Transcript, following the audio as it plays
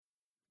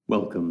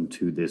Welcome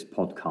to this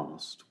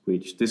podcast,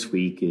 which this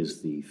week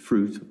is the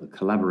fruit of a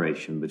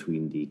collaboration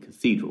between the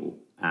Cathedral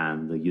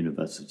and the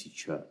University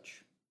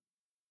Church.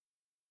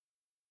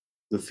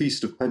 The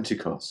Feast of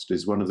Pentecost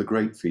is one of the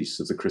great feasts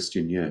of the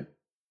Christian year,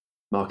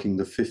 marking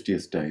the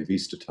 50th day of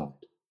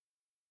Eastertide.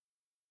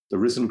 The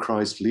risen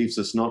Christ leaves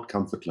us not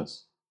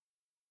comfortless,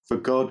 for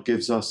God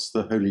gives us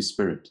the Holy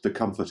Spirit, the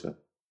Comforter,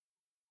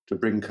 to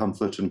bring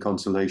comfort and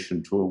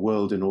consolation to a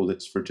world in all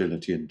its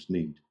fragility and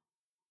need.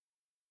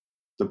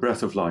 The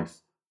breath of life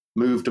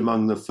moved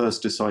among the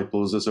first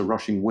disciples as a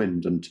rushing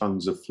wind and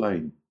tongues of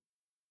flame,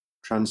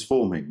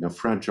 transforming a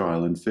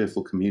fragile and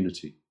fearful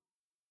community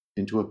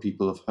into a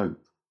people of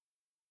hope,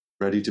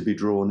 ready to be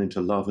drawn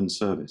into love and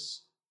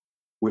service,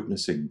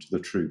 witnessing to the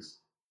truth.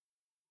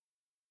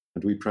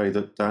 And we pray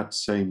that that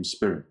same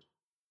Spirit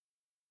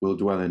will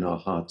dwell in our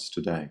hearts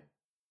today.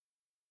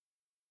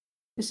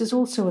 This is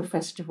also a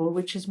festival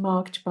which is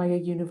marked by a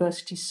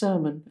university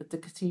sermon at the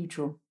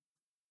Cathedral.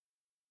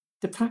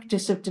 The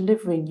practice of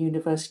delivering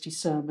university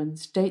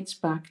sermons dates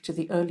back to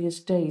the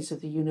earliest days of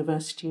the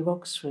University of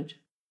Oxford.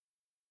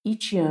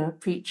 Each year,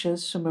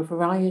 preachers from a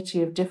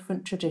variety of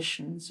different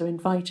traditions are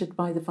invited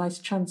by the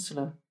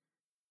Vice-Chancellor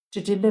to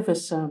deliver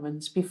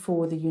sermons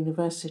before the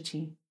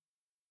university.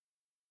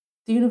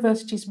 The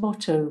university's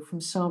motto from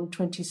Psalm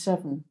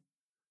 27,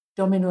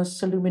 Dominus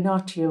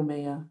illuminatio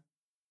mea,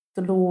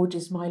 the Lord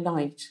is my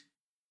light,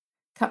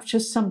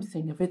 captures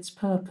something of its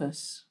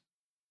purpose,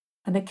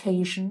 an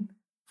occasion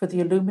for the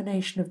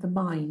illumination of the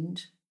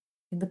mind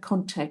in the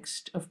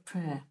context of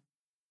prayer.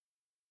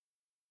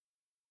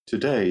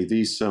 Today,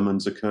 these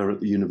sermons occur at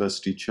the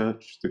University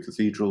Church, the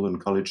Cathedral and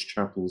college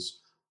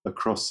chapels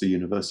across the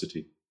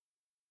university.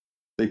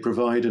 They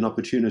provide an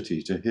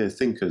opportunity to hear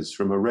thinkers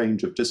from a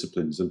range of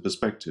disciplines and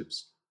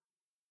perspectives,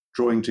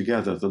 drawing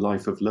together the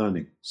life of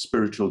learning,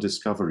 spiritual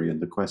discovery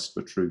and the quest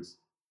for truth.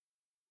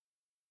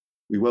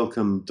 We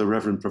welcome the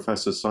Reverend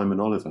Professor Simon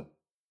Oliver,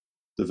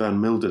 the Van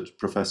Mildert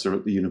Professor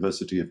at the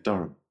University of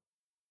Durham,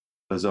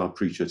 as our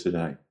preacher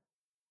today.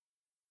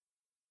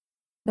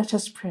 Let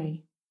us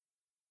pray.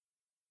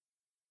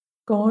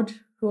 God,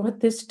 who at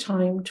this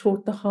time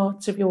taught the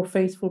hearts of your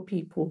faithful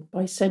people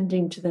by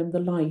sending to them the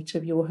light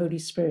of your Holy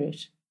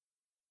Spirit,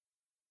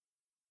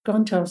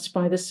 grant us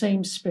by the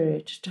same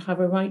Spirit to have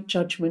a right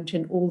judgment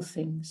in all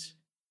things,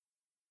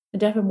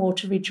 and evermore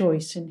to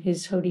rejoice in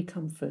his holy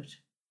comfort.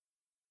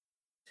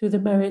 Through the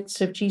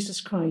merits of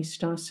Jesus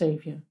Christ, our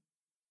Saviour,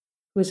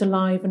 who is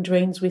alive and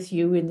reigns with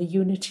you in the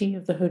unity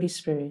of the Holy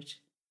Spirit,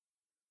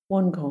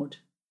 one God,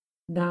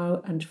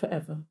 now and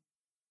forever.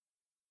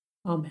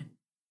 Amen.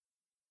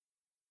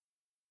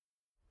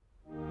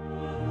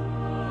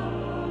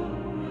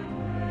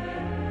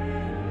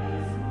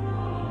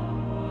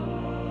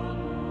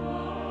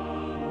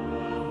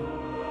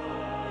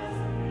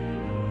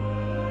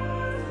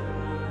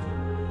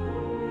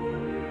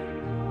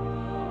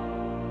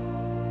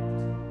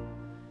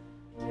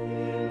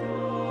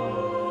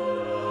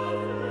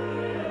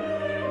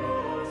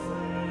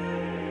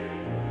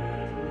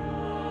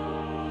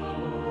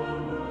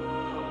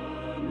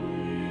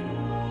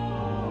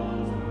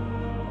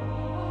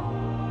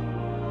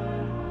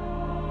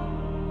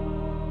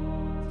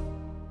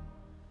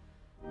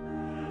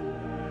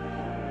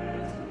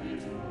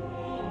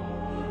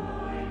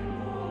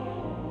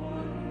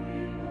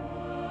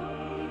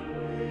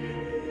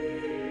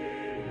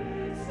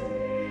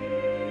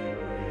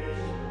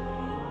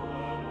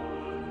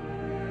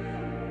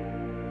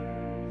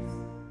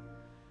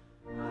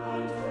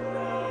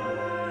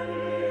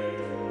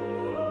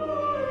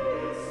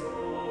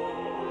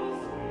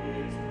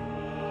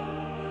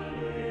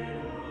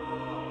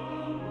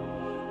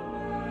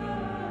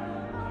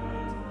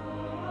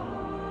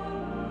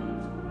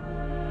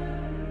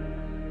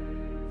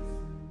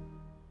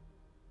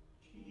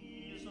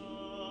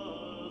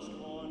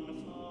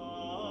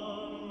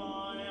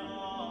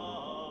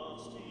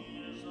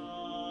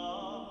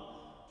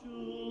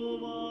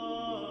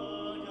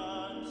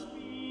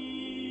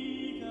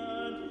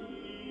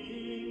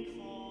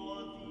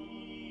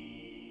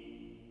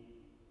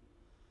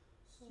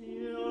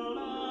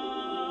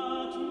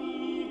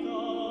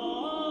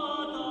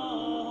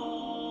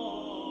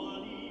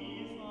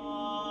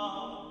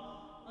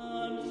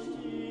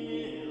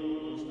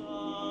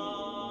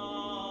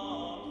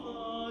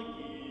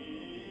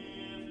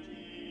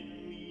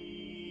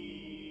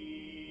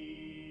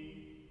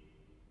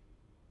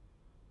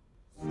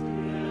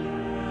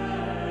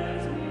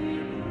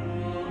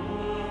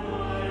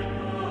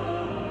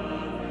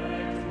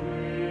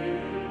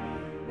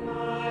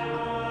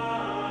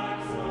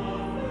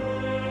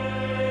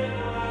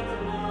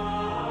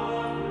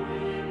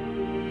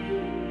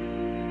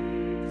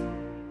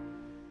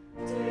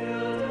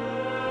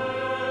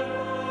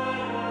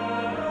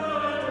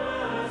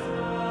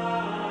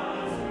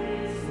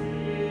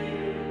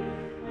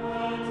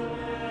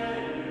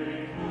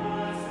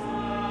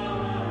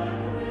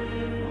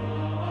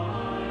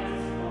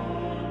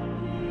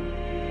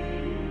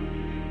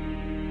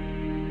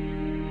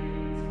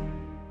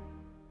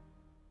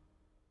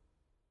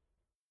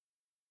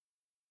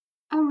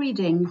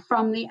 reading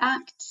from the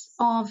Acts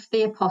of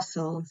the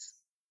Apostles.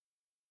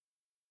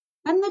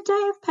 When the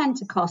day of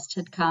Pentecost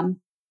had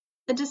come,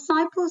 the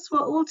disciples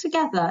were all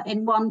together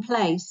in one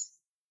place.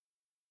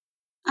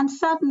 And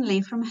suddenly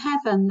from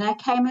heaven there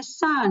came a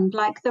sound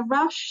like the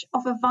rush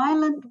of a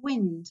violent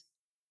wind,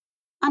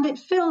 and it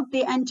filled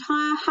the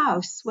entire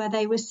house where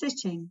they were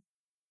sitting.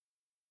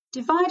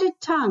 Divided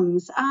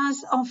tongues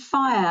as of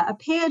fire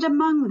appeared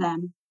among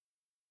them,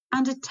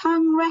 and a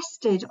tongue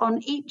rested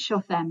on each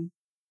of them.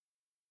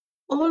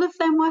 All of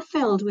them were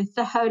filled with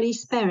the Holy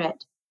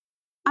Spirit,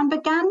 and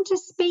began to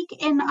speak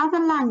in other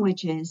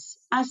languages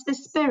as the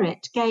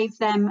Spirit gave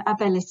them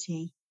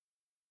ability.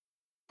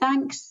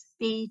 Thanks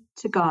be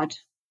to God.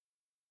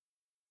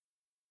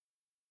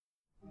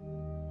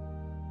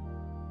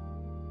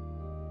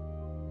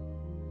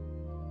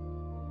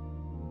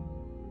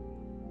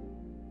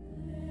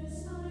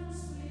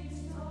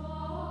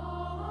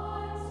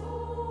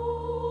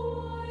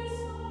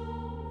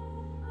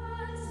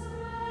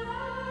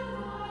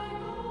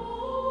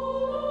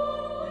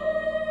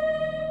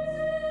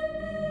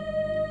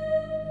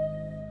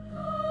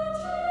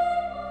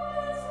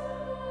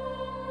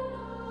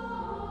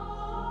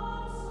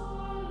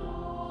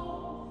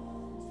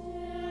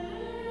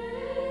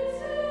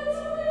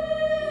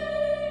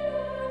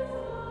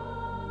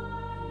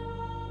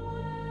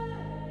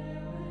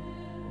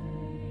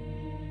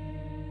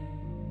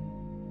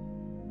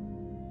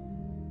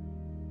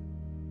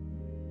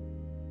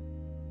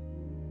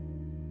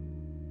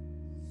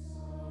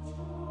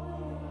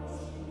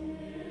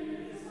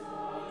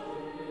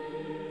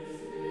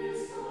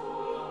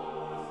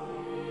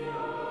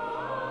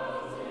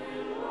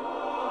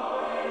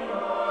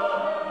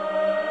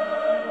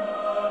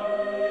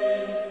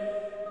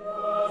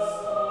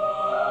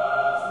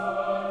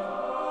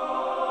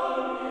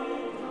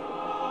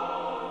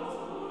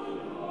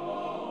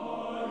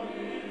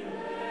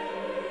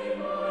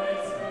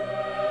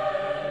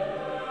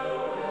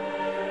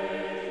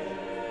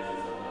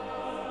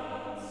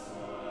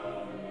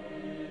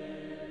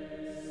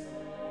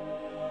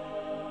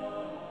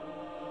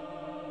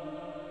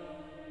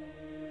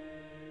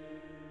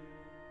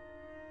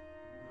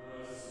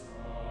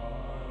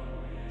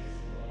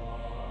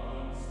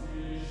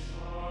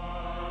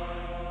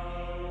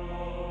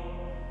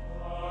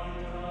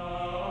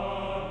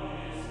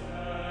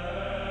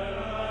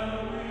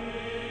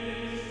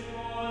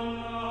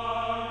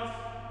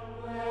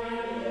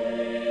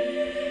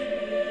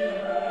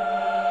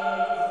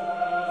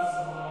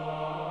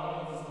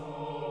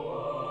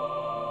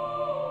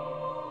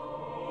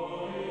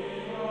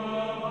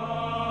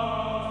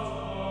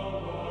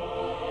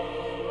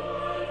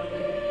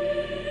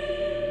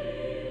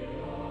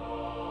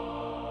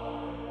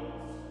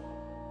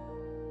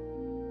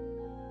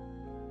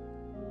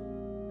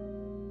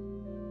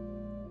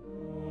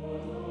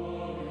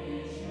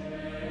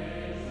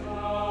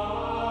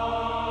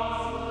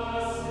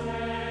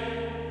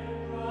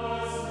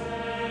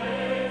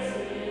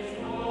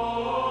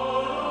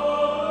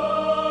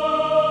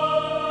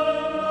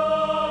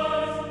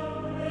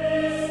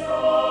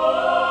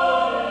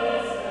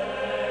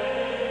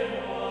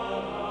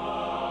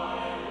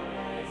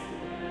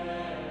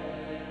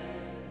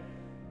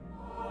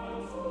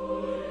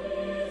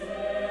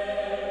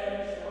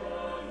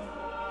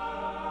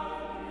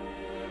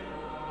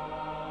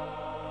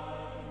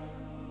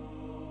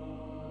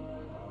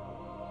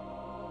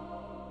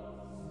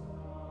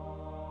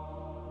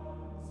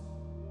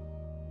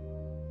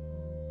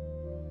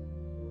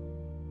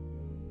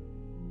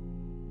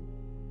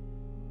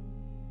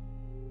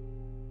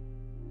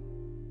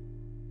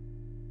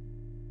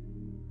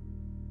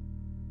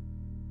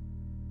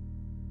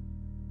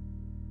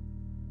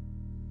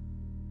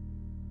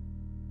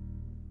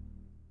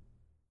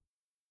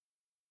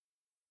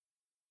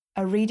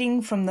 A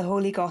reading from the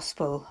Holy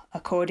Gospel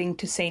according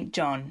to St.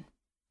 John.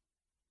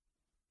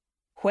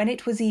 When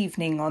it was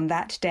evening on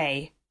that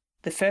day,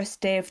 the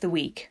first day of the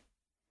week,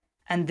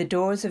 and the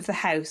doors of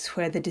the house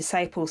where the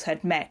disciples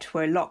had met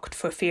were locked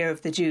for fear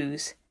of the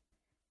Jews,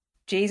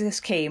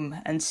 Jesus came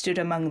and stood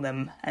among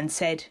them and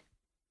said,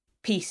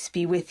 "Peace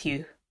be with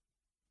you."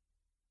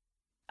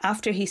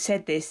 After he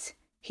said this,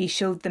 he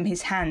showed them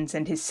his hands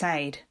and his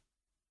side.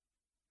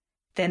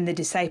 Then the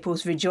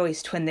disciples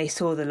rejoiced when they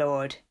saw the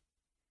Lord.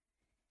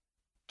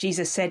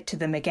 Jesus said to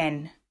them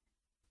again,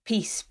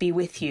 "Peace be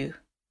with you.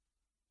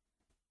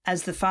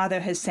 As the Father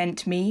has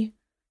sent me,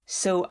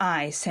 so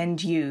I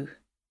send you."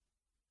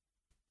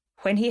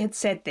 When he had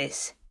said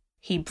this,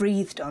 he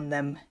breathed on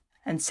them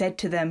and said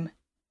to them,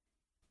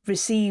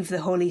 "Receive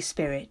the Holy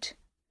Spirit.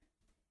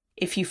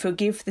 If you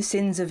forgive the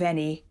sins of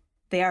any,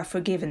 they are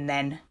forgiven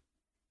then.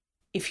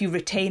 If you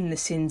retain the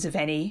sins of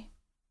any,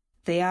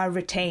 they are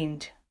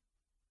retained."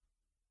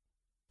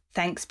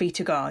 Thanks be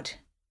to God.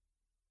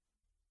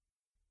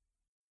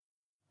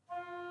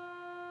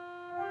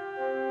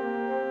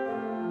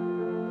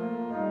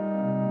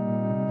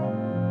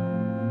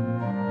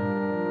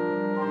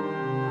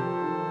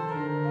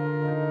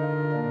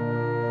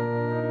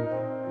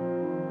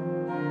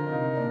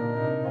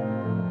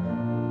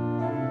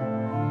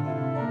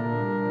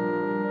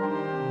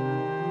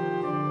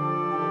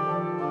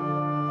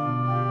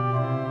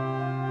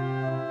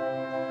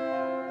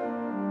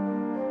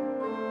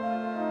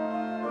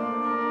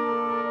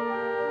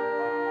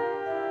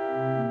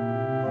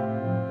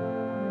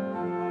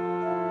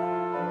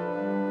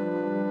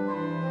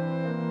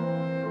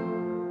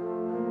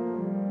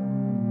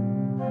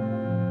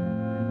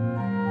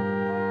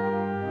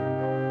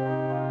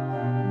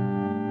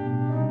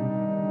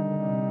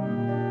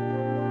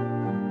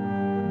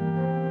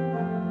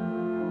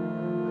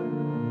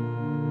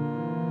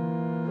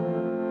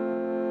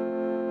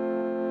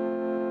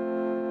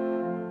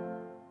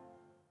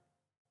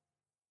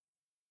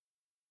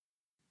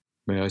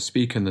 May I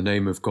speak in the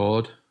name of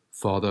God,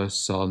 Father,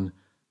 Son,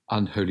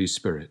 and Holy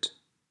Spirit.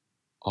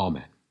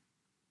 Amen.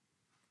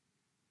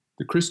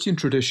 The Christian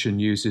tradition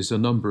uses a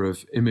number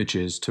of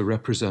images to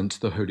represent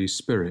the Holy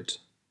Spirit: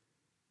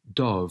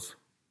 dove,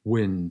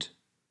 wind,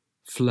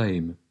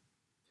 flame.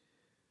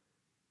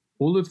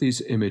 All of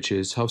these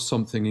images have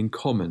something in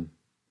common.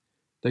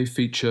 They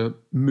feature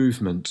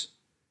movement,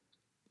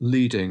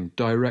 leading,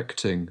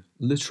 directing,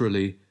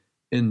 literally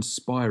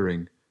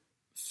inspiring,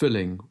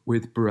 filling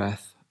with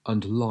breath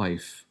and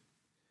life.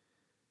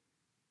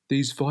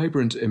 These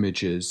vibrant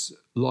images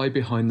lie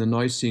behind the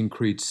Nicene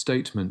Creed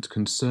statement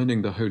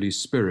concerning the Holy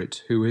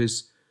Spirit, who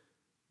is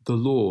the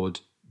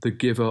Lord, the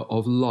giver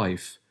of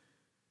life,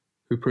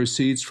 who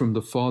proceeds from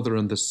the Father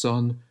and the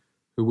Son,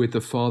 who with the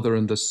Father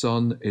and the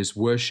Son is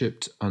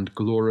worshipped and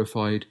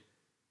glorified,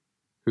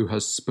 who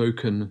has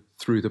spoken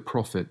through the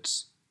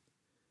prophets.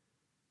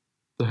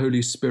 The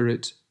Holy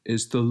Spirit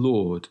is the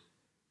Lord,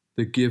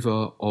 the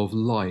giver of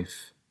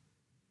life.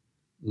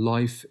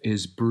 Life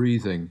is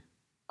breathing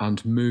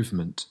and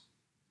movement.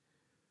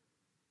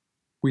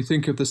 We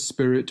think of the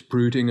Spirit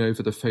brooding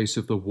over the face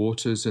of the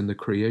waters in the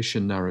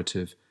creation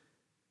narrative,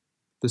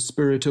 the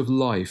Spirit of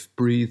life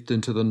breathed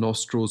into the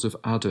nostrils of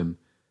Adam,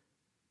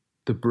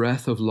 the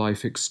breath of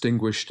life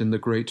extinguished in the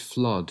great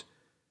flood,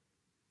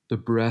 the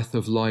breath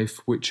of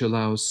life which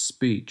allows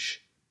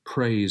speech,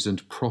 praise,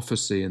 and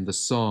prophecy in the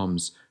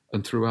Psalms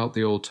and throughout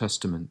the Old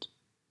Testament.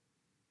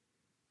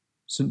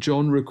 St.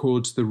 John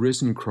records the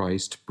risen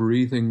Christ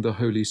breathing the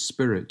Holy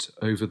Spirit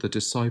over the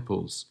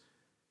disciples.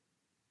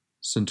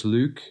 St.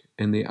 Luke,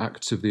 in the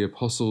Acts of the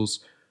Apostles,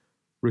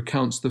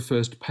 recounts the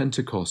first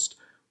Pentecost,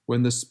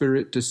 when the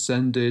Spirit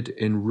descended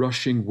in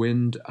rushing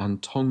wind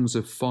and tongues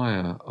of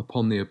fire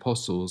upon the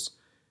apostles,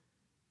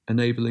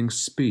 enabling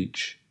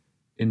speech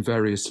in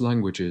various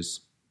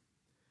languages.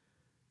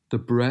 The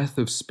breath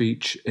of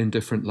speech in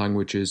different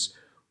languages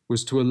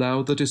was to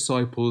allow the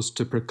disciples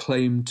to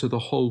proclaim to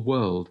the whole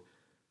world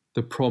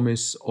the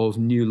promise of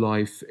new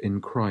life in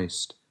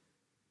Christ.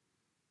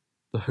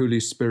 The Holy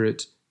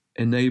Spirit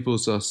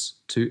enables us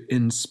to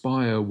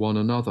inspire one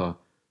another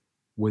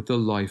with the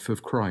life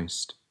of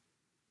Christ.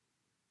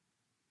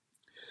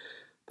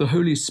 The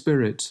Holy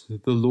Spirit,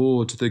 the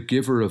Lord, the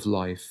giver of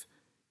life,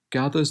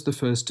 gathers the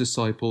first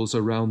disciples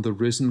around the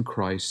risen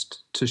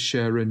Christ to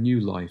share a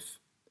new life.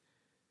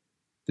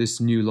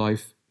 This new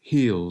life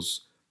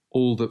heals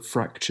all that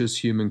fractures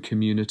human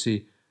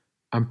community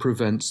and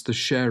prevents the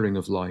sharing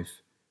of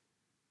life.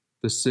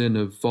 The sin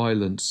of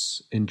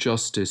violence,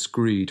 injustice,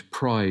 greed,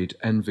 pride,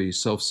 envy,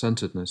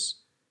 self-centeredness.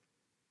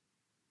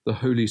 The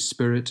Holy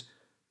Spirit,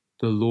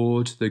 the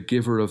Lord, the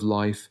giver of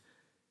life,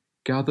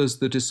 gathers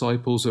the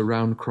disciples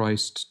around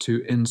Christ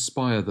to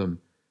inspire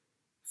them,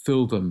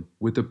 fill them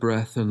with the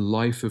breath and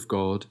life of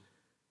God,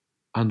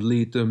 and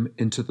lead them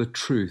into the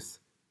truth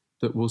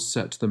that will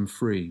set them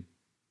free.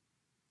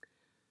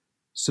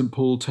 St.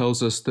 Paul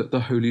tells us that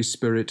the Holy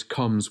Spirit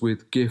comes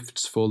with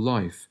gifts for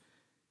life,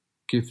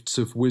 gifts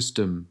of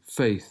wisdom,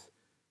 faith,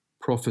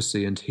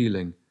 prophecy, and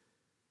healing.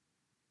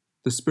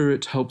 The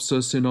Spirit helps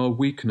us in our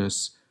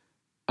weakness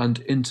and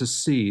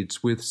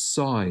intercedes with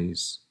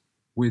sighs,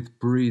 with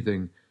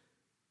breathing,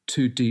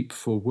 too deep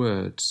for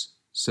words,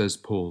 says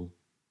Paul.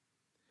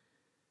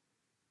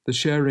 The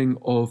sharing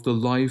of the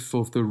life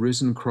of the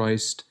risen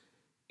Christ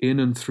in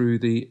and through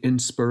the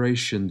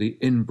inspiration, the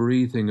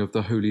inbreathing of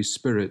the Holy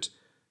Spirit,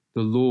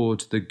 the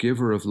Lord, the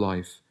giver of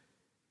life,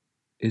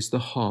 is the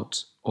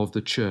heart of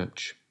the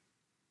Church.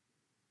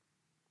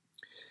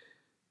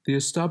 The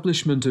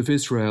establishment of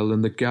Israel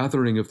and the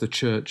gathering of the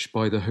Church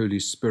by the Holy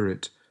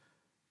Spirit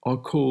are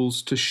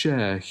calls to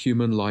share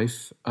human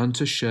life and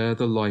to share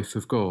the life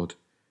of God.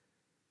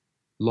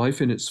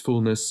 Life in its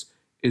fullness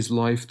is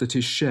life that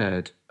is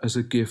shared as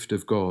a gift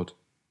of God.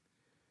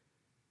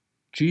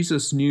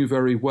 Jesus knew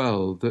very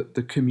well that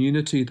the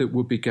community that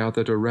would be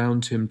gathered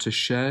around him to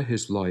share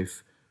his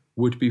life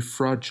would be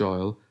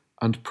fragile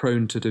and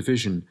prone to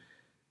division,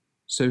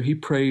 so he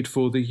prayed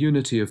for the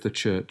unity of the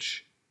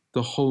Church,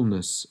 the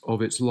wholeness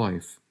of its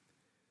life.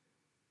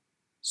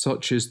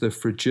 Such is the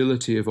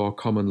fragility of our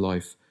common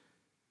life,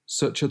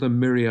 such are the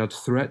myriad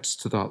threats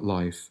to that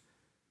life,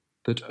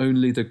 that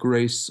only the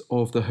grace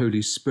of the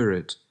Holy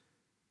Spirit,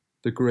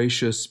 the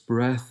gracious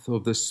breath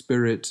of the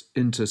Spirit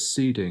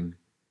interceding,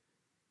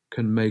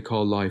 can make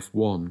our life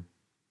one.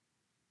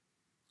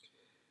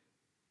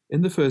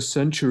 In the first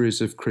centuries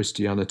of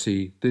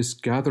Christianity, this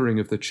gathering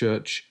of the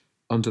Church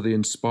under the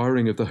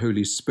inspiring of the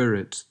Holy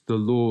Spirit, the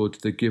Lord,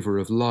 the giver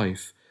of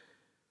life,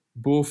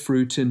 bore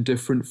fruit in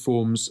different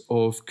forms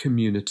of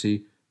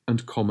community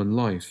and common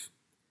life.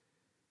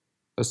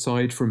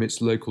 Aside from its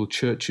local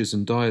churches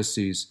and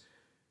dioceses,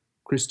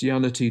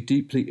 Christianity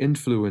deeply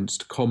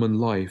influenced common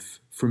life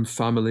from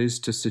families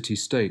to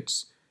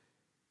city-states.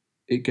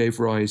 It gave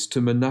rise to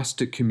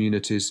monastic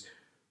communities,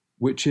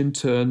 which in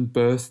turn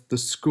birthed the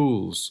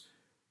schools,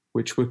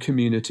 which were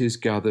communities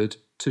gathered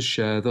to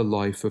share the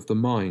life of the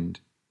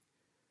mind.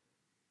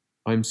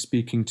 I'm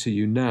speaking to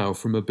you now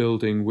from a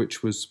building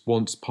which was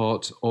once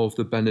part of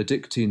the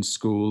Benedictine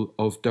school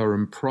of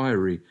Durham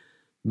Priory,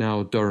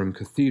 now Durham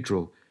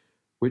Cathedral,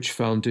 which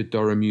founded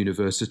Durham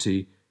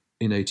University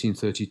in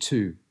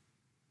 1832.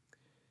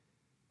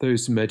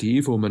 Those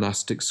medieval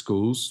monastic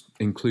schools,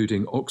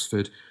 including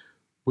Oxford,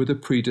 were the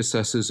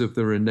predecessors of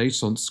the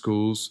Renaissance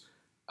schools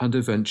and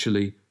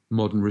eventually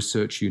modern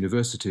research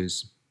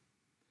universities.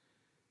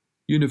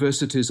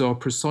 Universities are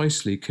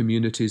precisely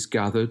communities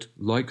gathered,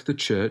 like the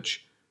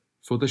church,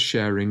 for the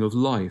sharing of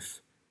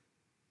life.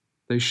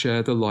 They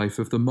share the life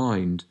of the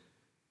mind,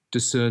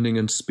 discerning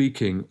and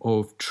speaking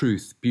of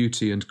truth,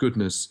 beauty, and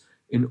goodness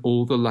in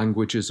all the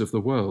languages of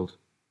the world.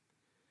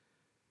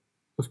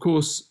 Of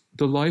course,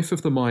 the life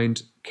of the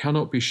mind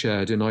cannot be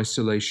shared in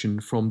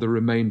isolation from the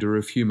remainder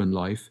of human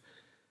life,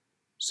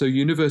 so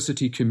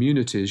university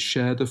communities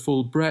share the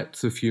full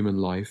breadth of human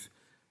life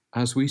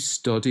as we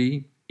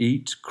study,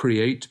 eat,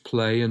 create,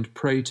 play, and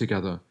pray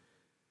together.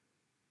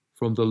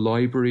 From the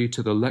library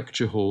to the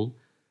lecture hall,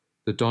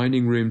 the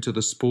dining room to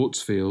the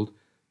sports field,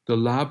 the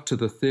lab to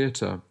the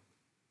theatre,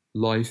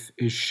 life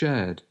is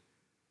shared.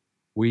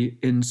 We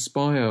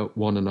inspire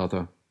one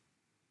another.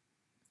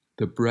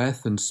 The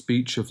breath and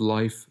speech of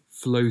life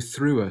flow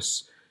through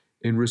us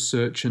in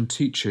research and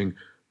teaching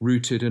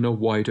rooted in a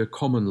wider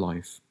common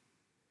life.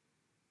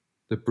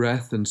 The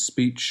breath and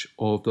speech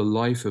of the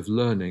life of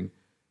learning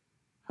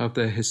have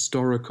their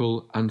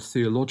historical and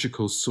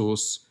theological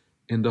source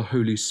in the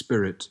Holy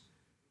Spirit,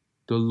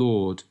 the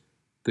Lord,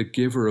 the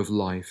giver of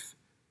life,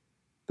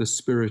 the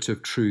Spirit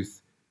of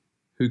truth,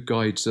 who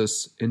guides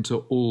us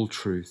into all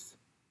truth.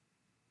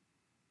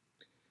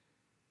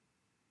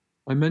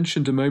 I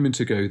mentioned a moment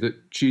ago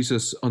that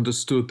Jesus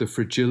understood the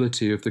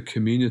fragility of the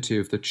community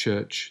of the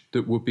church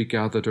that would be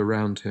gathered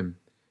around him.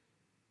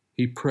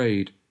 He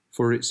prayed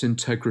for its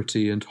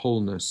integrity and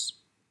wholeness.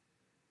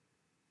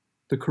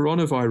 The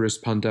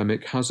coronavirus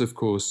pandemic has, of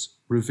course,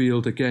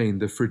 revealed again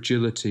the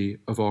fragility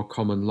of our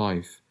common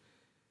life.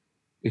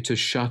 It has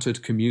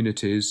shattered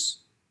communities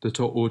that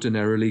are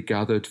ordinarily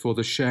gathered for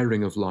the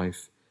sharing of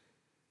life.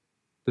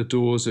 The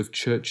doors of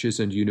churches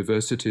and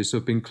universities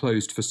have been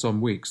closed for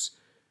some weeks.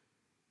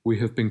 We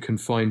have been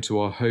confined to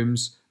our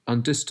homes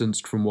and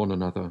distanced from one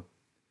another.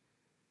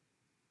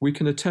 We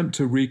can attempt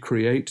to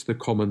recreate the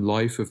common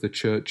life of the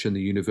church and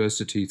the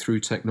university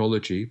through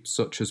technology,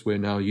 such as we're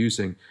now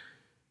using,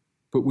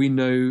 but we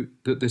know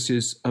that this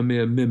is a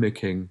mere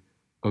mimicking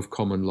of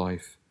common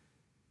life.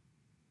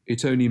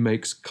 It only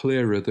makes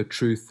clearer the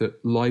truth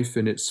that life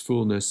in its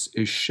fullness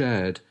is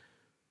shared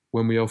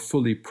when we are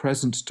fully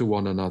present to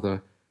one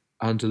another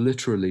and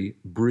literally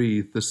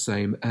breathe the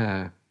same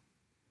air.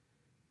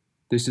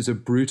 This is a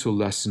brutal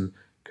lesson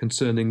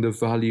concerning the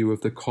value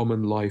of the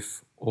common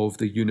life of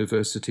the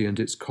university and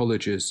its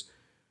colleges,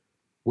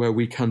 where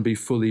we can be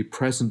fully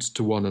present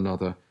to one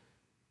another,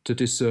 to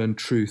discern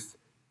truth,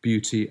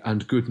 beauty,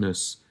 and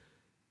goodness,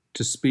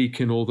 to speak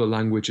in all the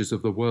languages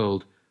of the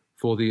world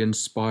for the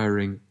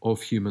inspiring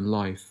of human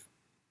life.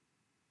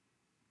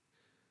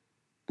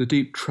 The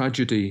deep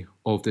tragedy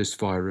of this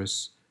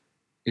virus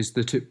is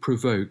that it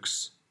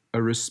provokes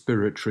a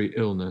respiratory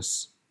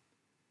illness,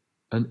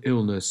 an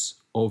illness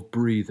of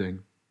breathing.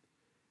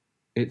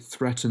 It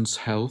threatens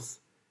health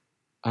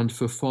and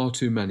for far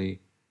too many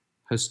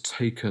has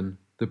taken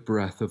the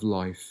breath of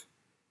life.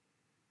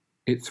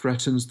 It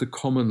threatens the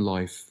common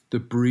life, the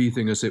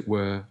breathing, as it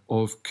were,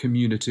 of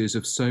communities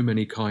of so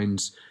many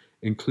kinds,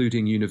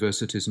 including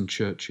universities and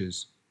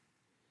churches.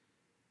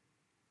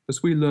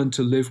 As we learn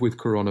to live with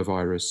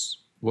coronavirus,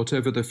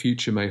 whatever the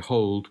future may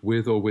hold,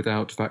 with or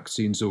without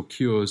vaccines or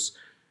cures,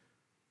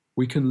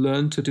 we can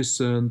learn to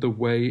discern the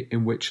way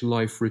in which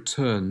life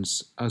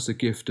returns as a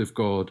gift of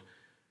God,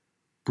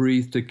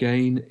 breathed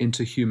again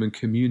into human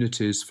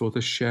communities for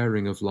the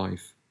sharing of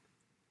life.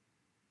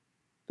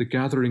 The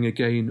gathering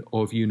again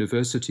of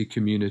university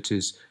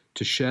communities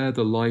to share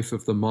the life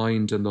of the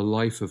mind and the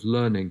life of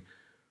learning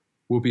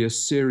will be a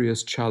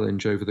serious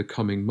challenge over the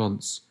coming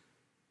months,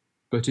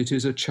 but it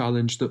is a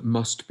challenge that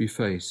must be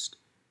faced.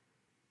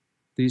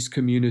 These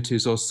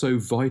communities are so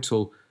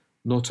vital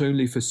not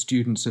only for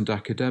students and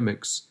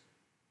academics,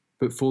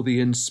 but for the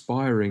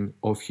inspiring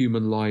of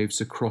human lives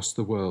across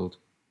the world.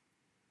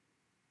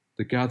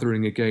 The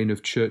gathering again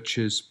of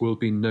churches will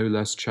be no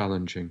less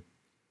challenging.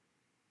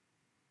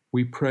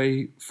 We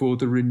pray for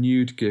the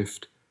renewed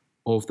gift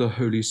of the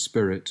Holy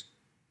Spirit,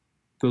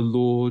 the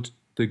Lord,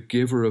 the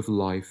giver of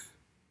life,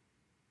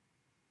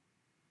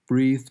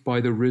 breathed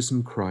by the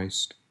risen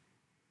Christ,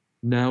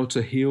 now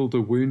to heal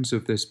the wounds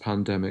of this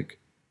pandemic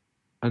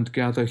and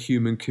gather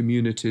human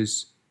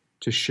communities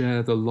to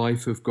share the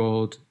life of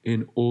God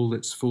in all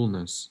its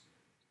fullness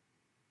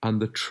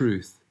and the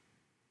truth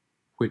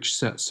which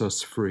sets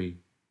us free.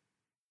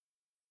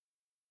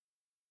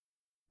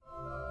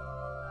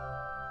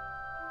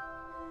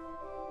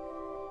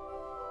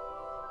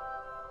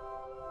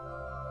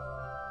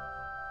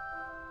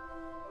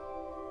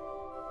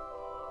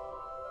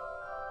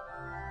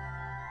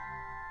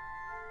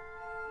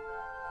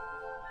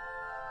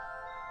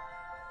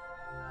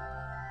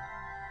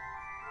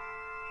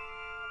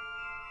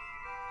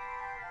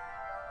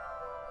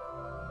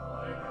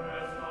 My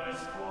breath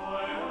lies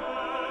quiet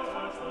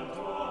at the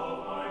door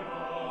of my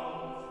mind.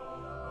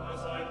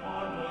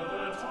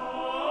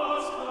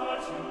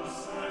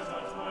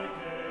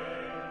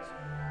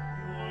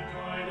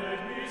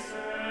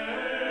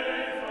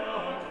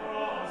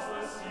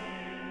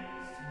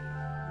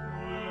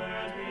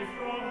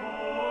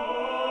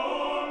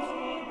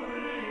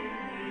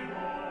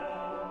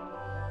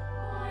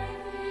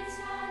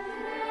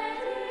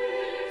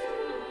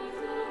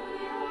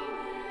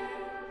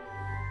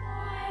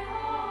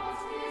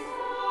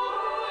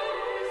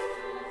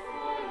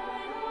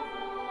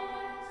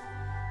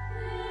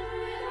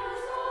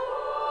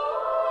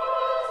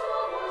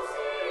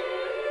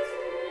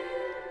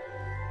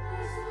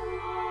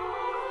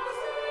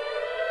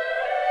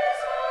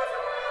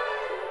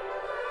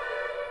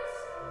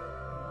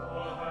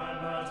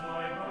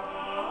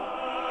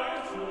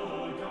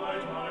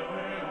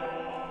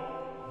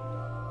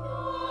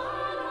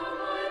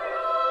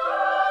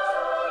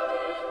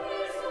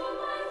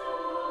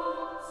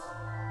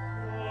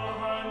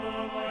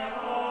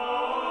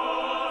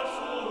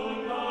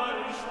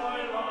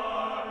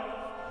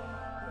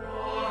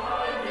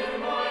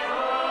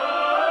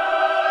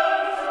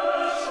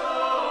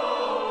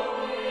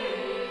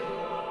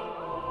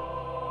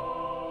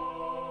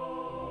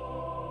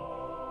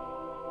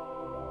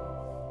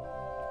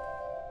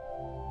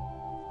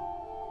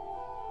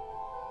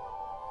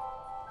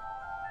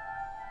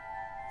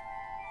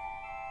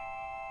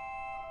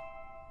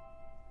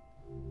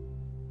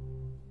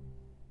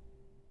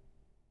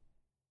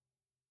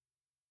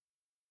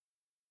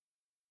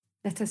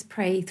 Let us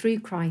pray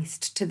through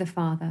Christ to the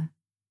Father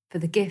for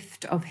the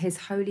gift of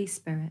his Holy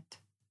Spirit.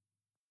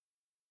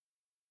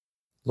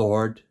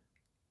 Lord,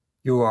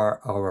 you are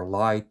our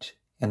light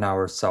and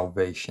our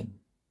salvation.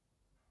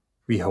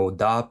 We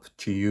hold up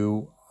to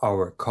you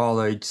our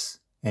college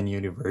and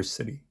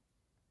university,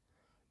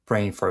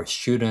 praying for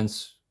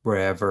students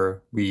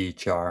wherever we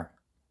each are,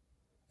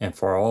 and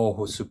for all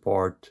who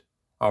support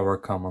our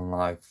common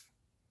life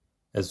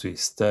as we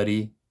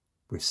study,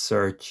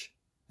 research,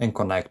 and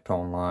connect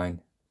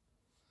online.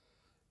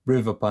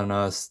 Breathe upon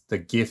us the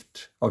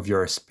gift of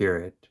your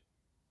Spirit,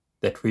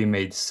 that we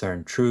may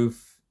discern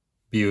truth,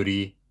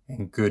 beauty,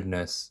 and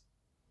goodness,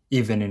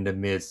 even in the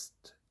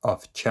midst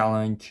of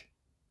challenge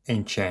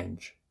and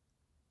change.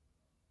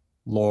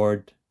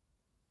 Lord,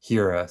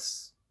 hear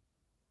us.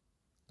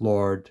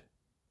 Lord,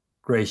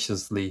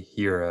 graciously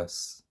hear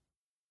us.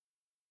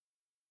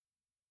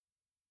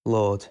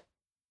 Lord,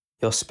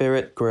 your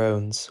Spirit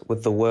groans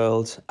with the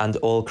world and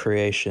all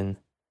creation,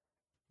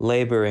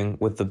 labouring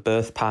with the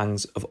birth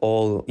pangs of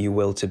all you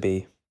will to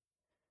be.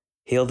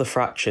 Heal the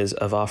fractures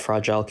of our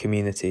fragile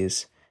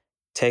communities.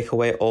 Take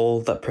away all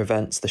that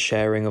prevents the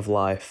sharing of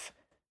life,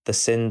 the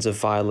sins of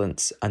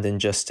violence and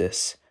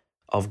injustice,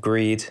 of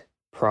greed,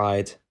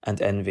 pride,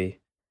 and envy.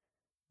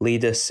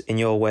 Lead us in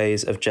your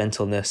ways of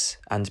gentleness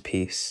and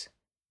peace.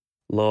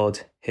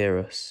 Lord, hear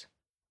us.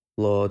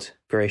 Lord,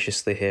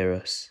 graciously hear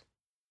us.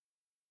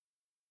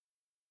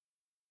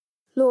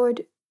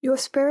 Lord, your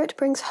Spirit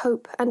brings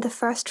hope and the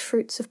first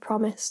fruits of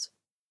promise.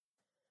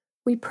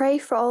 We pray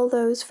for all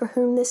those for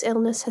whom this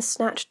illness has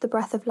snatched the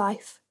breath of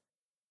life,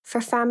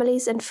 for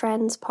families and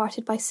friends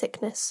parted by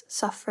sickness,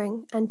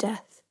 suffering, and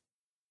death,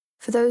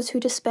 for those who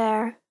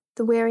despair,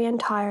 the weary and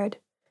tired,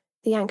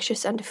 the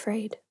anxious and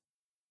afraid.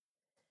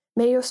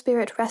 May your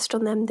Spirit rest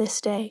on them this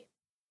day,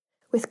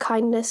 with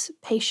kindness,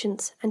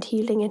 patience, and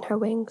healing in her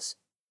wings.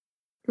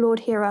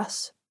 Lord, hear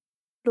us.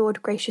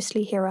 Lord,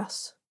 graciously hear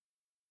us.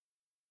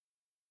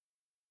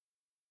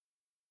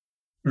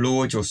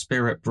 Lord, your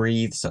Spirit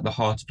breathes at the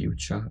heart of your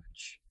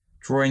church,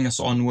 drawing us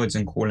onwards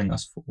and calling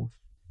us forth,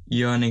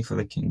 yearning for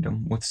the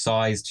kingdom with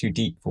sighs too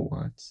deep for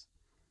words.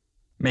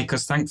 Make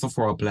us thankful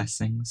for our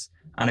blessings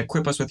and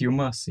equip us with your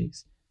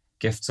mercies,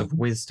 gifts of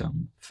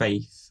wisdom,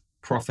 faith,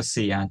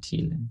 prophecy, and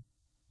healing,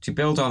 to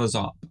build others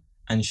up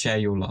and share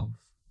your love.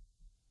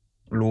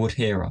 Lord,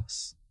 hear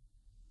us.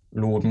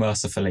 Lord,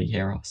 mercifully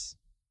hear us.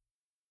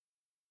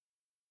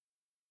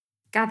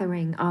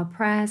 Gathering our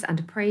prayers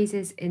and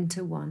praises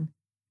into one,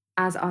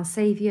 as our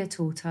Saviour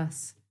taught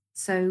us,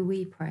 so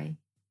we pray.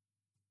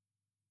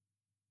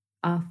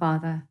 Our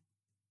Father,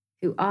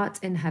 who art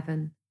in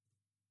heaven,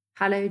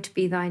 hallowed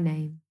be thy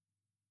name.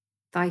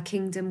 Thy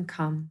kingdom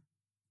come,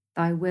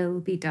 thy will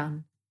be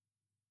done,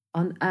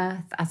 on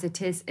earth as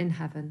it is in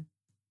heaven.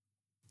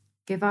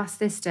 Give us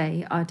this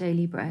day our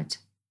daily bread,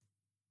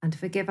 and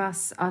forgive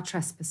us our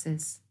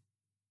trespasses,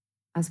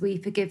 as we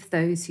forgive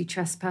those who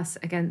trespass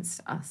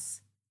against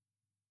us.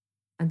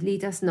 And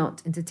lead us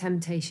not into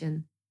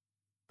temptation,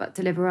 but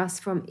deliver us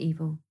from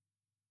evil.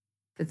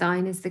 For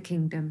thine is the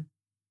kingdom,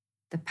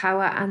 the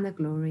power and the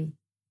glory,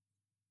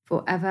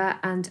 for ever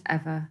and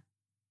ever.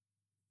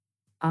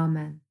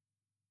 Amen.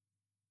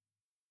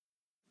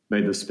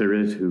 May the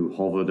Spirit who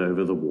hovered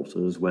over the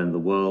waters when the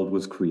world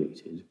was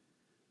created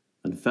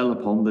and fell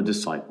upon the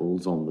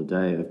disciples on the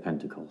day of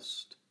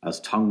Pentecost as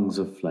tongues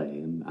of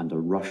flame and a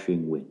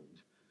rushing wind,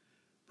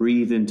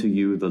 breathe into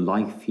you the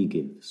life he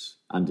gives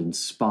and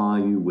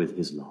inspire you with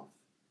his love.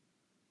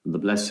 And the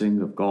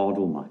blessing of God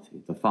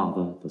Almighty, the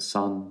Father, the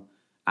Son,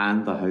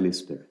 and the Holy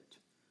Spirit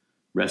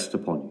rest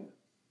upon you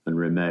and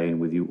remain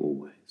with you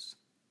always.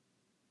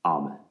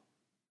 Amen.